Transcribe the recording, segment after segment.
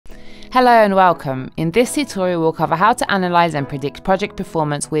Hello and welcome. In this tutorial we'll cover how to analyze and predict project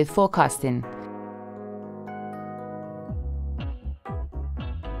performance with forecasting.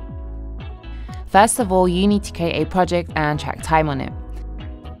 First of all, you need to create a project and track time on it.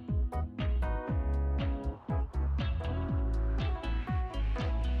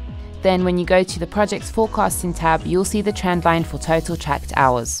 Then when you go to the project's forecasting tab, you'll see the trend line for total tracked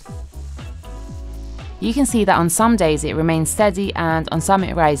hours. You can see that on some days it remains steady and on some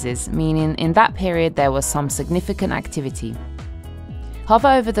it rises, meaning in that period there was some significant activity. Hover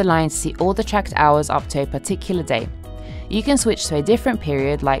over the line to see all the tracked hours up to a particular day. You can switch to a different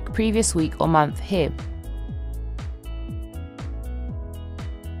period like previous week or month here.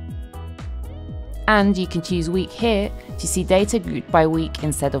 And you can choose week here to see data grouped by week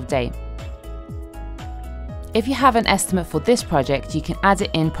instead of day. If you have an estimate for this project, you can add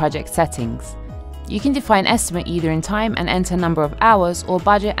it in project settings. You can define estimate either in time and enter number of hours, or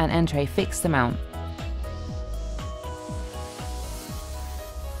budget and enter a fixed amount.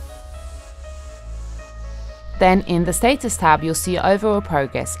 Then in the status tab you'll see overall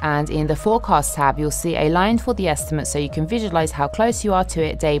progress, and in the forecast tab you'll see a line for the estimate so you can visualize how close you are to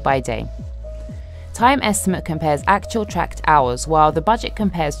it day by day. Time estimate compares actual tracked hours, while the budget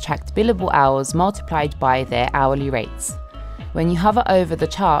compares tracked billable hours multiplied by their hourly rates. When you hover over the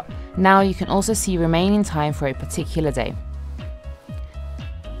chart, now you can also see remaining time for a particular day.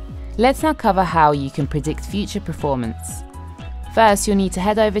 Let's now cover how you can predict future performance. First, you'll need to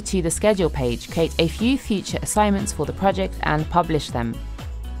head over to the schedule page, create a few future assignments for the project and publish them.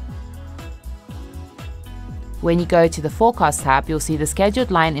 When you go to the forecast tab, you'll see the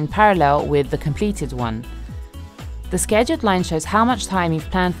scheduled line in parallel with the completed one. The scheduled line shows how much time you've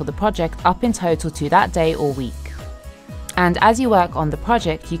planned for the project up in total to that day or week. And as you work on the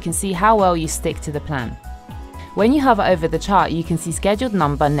project, you can see how well you stick to the plan. When you hover over the chart, you can see scheduled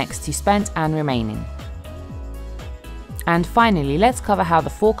number next to spent and remaining. And finally, let's cover how the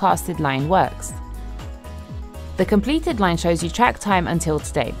forecasted line works. The completed line shows you track time until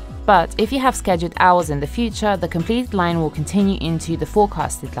today, but if you have scheduled hours in the future, the completed line will continue into the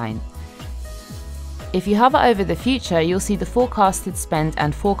forecasted line. If you hover over the future, you'll see the forecasted spent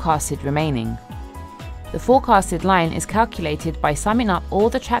and forecasted remaining. The forecasted line is calculated by summing up all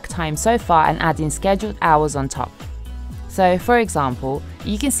the track time so far and adding scheduled hours on top. So, for example,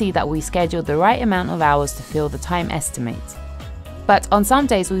 you can see that we scheduled the right amount of hours to fill the time estimate. But on some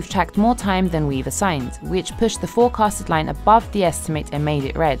days we've tracked more time than we've assigned, which pushed the forecasted line above the estimate and made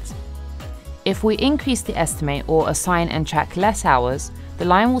it red. If we increase the estimate or assign and track less hours, the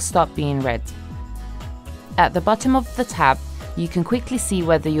line will stop being red. At the bottom of the tab, you can quickly see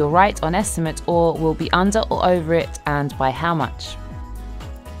whether you're right on estimate or will be under or over it, and by how much.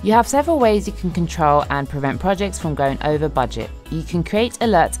 You have several ways you can control and prevent projects from going over budget. You can create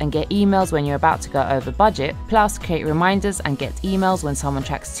alerts and get emails when you're about to go over budget, plus create reminders and get emails when someone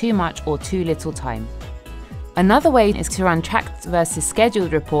tracks too much or too little time. Another way is to run tracked versus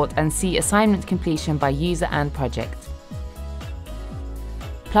scheduled report and see assignment completion by user and project.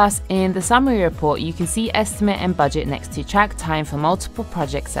 Plus, in the summary report, you can see estimate and budget next to track time for multiple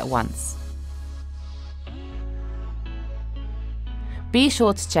projects at once. Be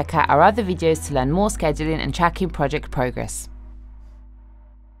sure to check out our other videos to learn more scheduling and tracking project progress.